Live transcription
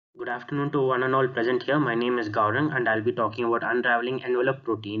afternoon to one and all present here. My name is Gowrang and I'll be talking about unraveling envelope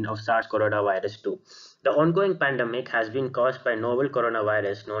protein of SARS coronavirus 2. The ongoing pandemic has been caused by novel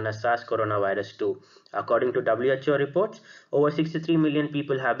coronavirus known as SARS coronavirus 2. According to WHO reports, over 63 million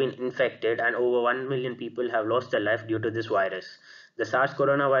people have been infected and over 1 million people have lost their life due to this virus. The SARS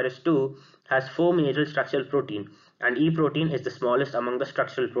coronavirus 2 has four major structural protein, and E protein is the smallest among the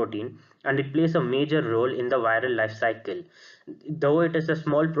structural protein, and it plays a major role in the viral life cycle. Though it is a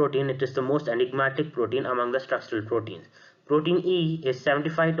small protein, it is the most enigmatic protein among the structural proteins. Protein E is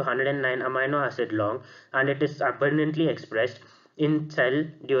 75 to 109 amino acid long, and it is abundantly expressed in cell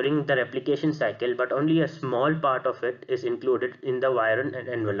during the replication cycle, but only a small part of it is included in the viral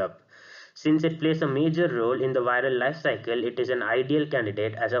envelope. Since it plays a major role in the viral life cycle, it is an ideal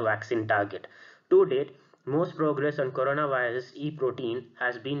candidate as a vaccine target. To date, most progress on coronavirus E protein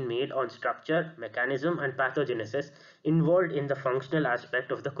has been made on structure, mechanism, and pathogenesis involved in the functional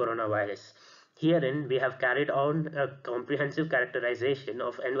aspect of the coronavirus. Herein, we have carried on a comprehensive characterization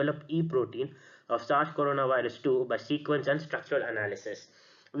of envelope E protein of SARS coronavirus 2 by sequence and structural analysis.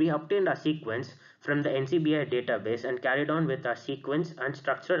 We obtained our sequence from the NCBI database and carried on with our sequence and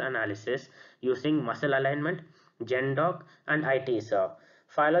structural analysis using muscle alignment, GenDoc, and iTaser.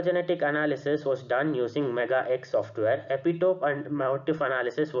 Phylogenetic analysis was done using MegaX software. Epitope and motif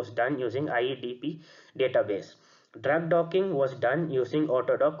analysis was done using IEDP database. Drug docking was done using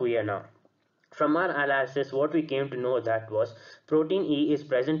Autodoc Vienna. From our analysis, what we came to know that was protein E is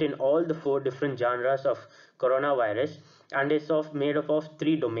present in all the four different genres of coronavirus and is made up of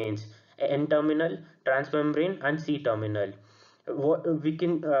three domains: N-terminal, transmembrane, and C-terminal.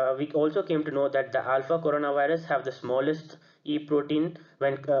 We also came to know that the alpha coronavirus have the smallest E protein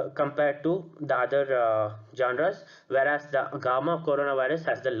when compared to the other genres, whereas the gamma coronavirus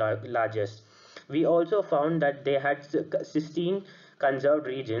has the largest. We also found that they had 16 conserved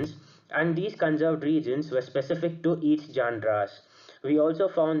regions, and these conserved regions were specific to each genres. We also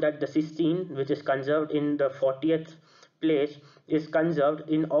found that the cysteine, which is conserved in the 40th place, is conserved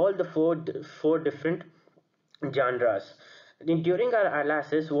in all the four different genres. During our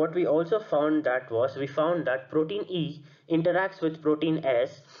analysis, what we also found we found that protein E interacts with protein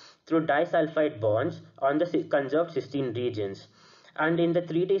S through disulfide bonds on the conserved cysteine regions. And in the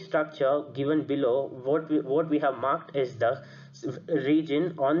 3D structure given below, what we have marked is the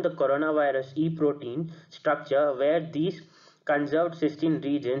region on the coronavirus E protein structure where these conserved cysteine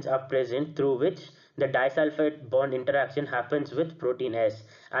regions are present, through which the disulfide bond interaction happens with protein S,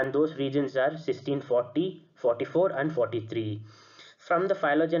 and those regions are cysteine 40, 44, and 43. From the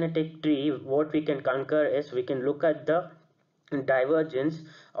phylogenetic tree, what we can concur is we can look at the divergence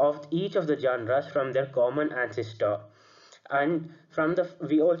of each of the genres from their common ancestor. And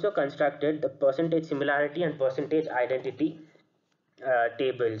we also constructed the percentage similarity and percentage identity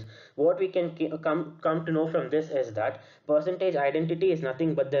tables. What we can come to know from this is that percentage identity is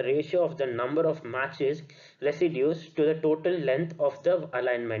nothing but the ratio of the number of matches residues to the total length of the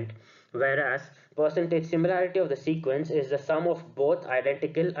alignment, whereas percentage similarity of the sequence is the sum of both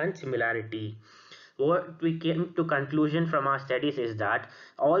identical and similarity. What we came to conclusion from our studies is that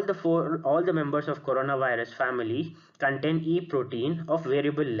all the members of coronavirus family contain E protein of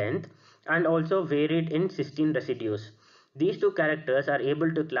variable length and also varied in cysteine residues. These two characters are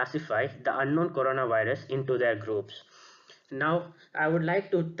able to classify the unknown coronavirus into their groups. Now, I would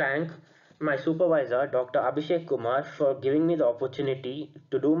like to thank my supervisor, Dr. Abhishek Kumar, for giving me the opportunity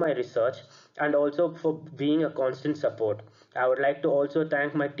to do my research and also for being a constant support. I would like to also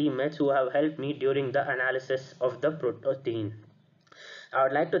thank my teammates who have helped me during the analysis of the protein. I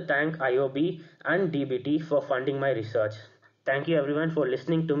would like to thank IOB and DBT for funding my research. Thank you everyone for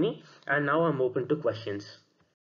listening to me, and now I'm open to questions.